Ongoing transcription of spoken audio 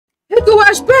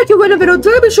HekoAsh back with a video.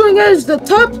 Today I'll be showing you guys the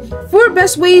top 4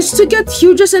 best ways to get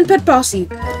huges in Pet Posse.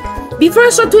 Before I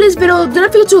start today's video, don't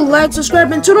forget to like,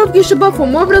 subscribe, and turn on the notification bell for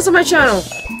more videos on my channel.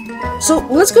 So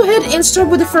let's go ahead and start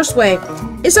with the first way.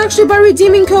 It's actually by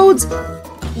redeeming codes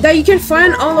that you can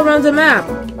find all around the map.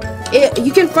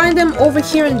 You can find them over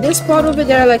here in this spot over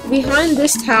there, like behind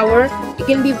this tower. It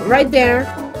can be right there,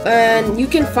 and you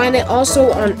can find it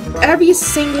also on every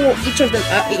single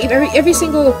every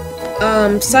single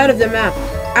side of the map.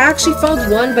 I actually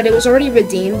found one, but it was already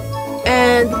redeemed,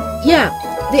 and yeah,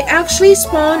 they actually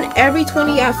spawn every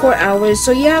 24 hours,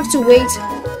 so you have to wait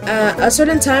a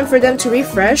certain time for them to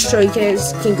refresh, so you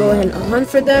guys can go ahead and hunt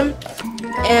for them.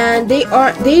 And they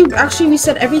actually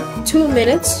reset every 2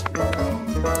 minutes,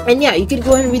 and yeah, you can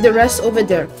go ahead and read the rest over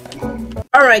there.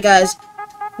 Alright guys,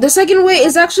 the second way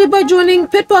is actually by joining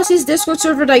Pet Posse's Discord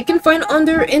server that you can find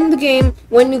under in the game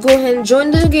when you go ahead and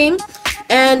join the game.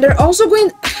 And they're also going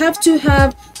to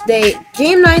have the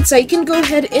game nights that you can go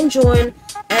ahead and join,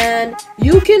 and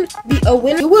you can be a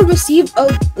winner. You will receive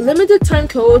a limited time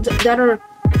code that are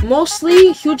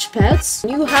mostly huge pets.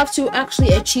 You have to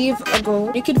actually achieve a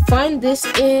goal. You can find this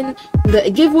in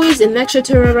the giveaways in Extra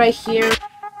Terra right here.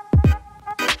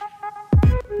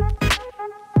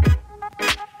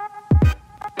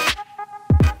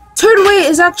 Third way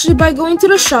is actually by going to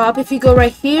the shop. If you go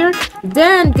right here,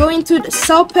 then going to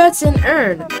sell pets and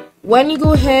earn. When you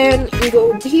go ahead and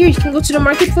go here, you can go to the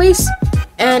marketplace,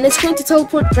 and it's going to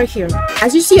teleport right here.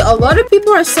 As you see, a lot of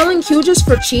people are selling huges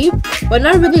for cheap, but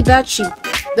not really that cheap.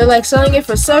 They're like selling it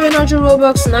for 700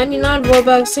 Robux, 99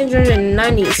 Robux,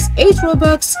 698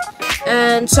 Robux,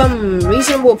 and some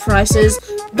reasonable prices.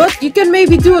 But you can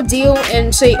maybe do a deal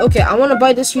and say, okay, I want to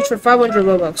buy this huge for 500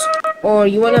 Robux, or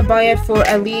you want to buy it for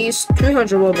at least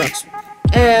 300 Robux.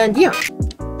 And yeah.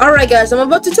 Alright guys, I'm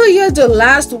about to tell you guys the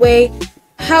last way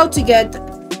how to get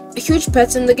huge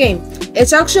pets in the game.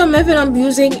 It's actually a method I'm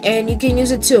using, and you can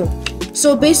use it too.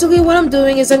 So basically what I'm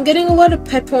doing is I'm getting a lot of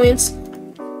pet points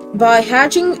by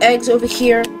hatching eggs over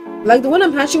here. Like the one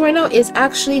I'm hatching right now is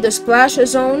actually the splash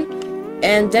zone,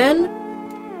 and then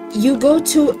you go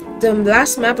to the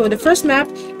last map or the first map,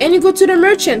 and you go to the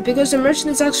merchant, because the merchant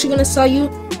is actually going to sell you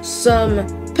some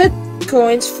pet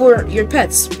coins for your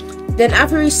pets. Then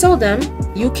after you sell them,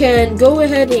 you can go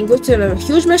ahead and go to the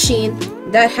huge machine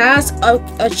that has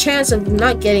a chance of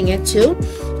not getting it too.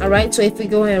 Alright, so if we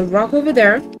go ahead and rock over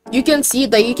there, you can see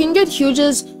that you can get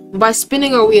huges by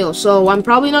spinning a wheel. So I'm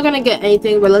probably not gonna get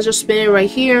anything, but let's just spin it right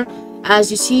here.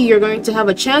 As you see, you're going to have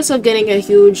a chance of getting a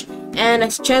huge and a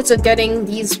chance of getting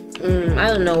these I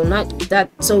don't know, not that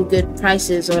so good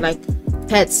prices or like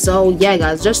pets. So yeah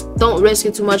guys, just don't risk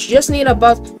it too much. You just need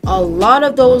about a lot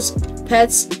of those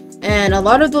pets and a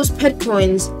lot of those pet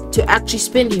coins to actually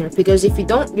spin here, because if you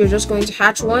don't, you're just going to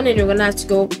hatch one and you're gonna have to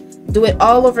go do it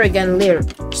all over again later.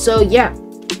 So yeah,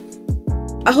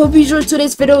 I hope you enjoyed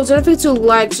today's video. Don't forget to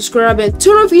like, subscribe, and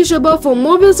turn on the notification bell for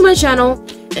more videos on my channel,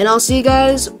 and I'll see you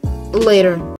guys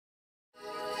later.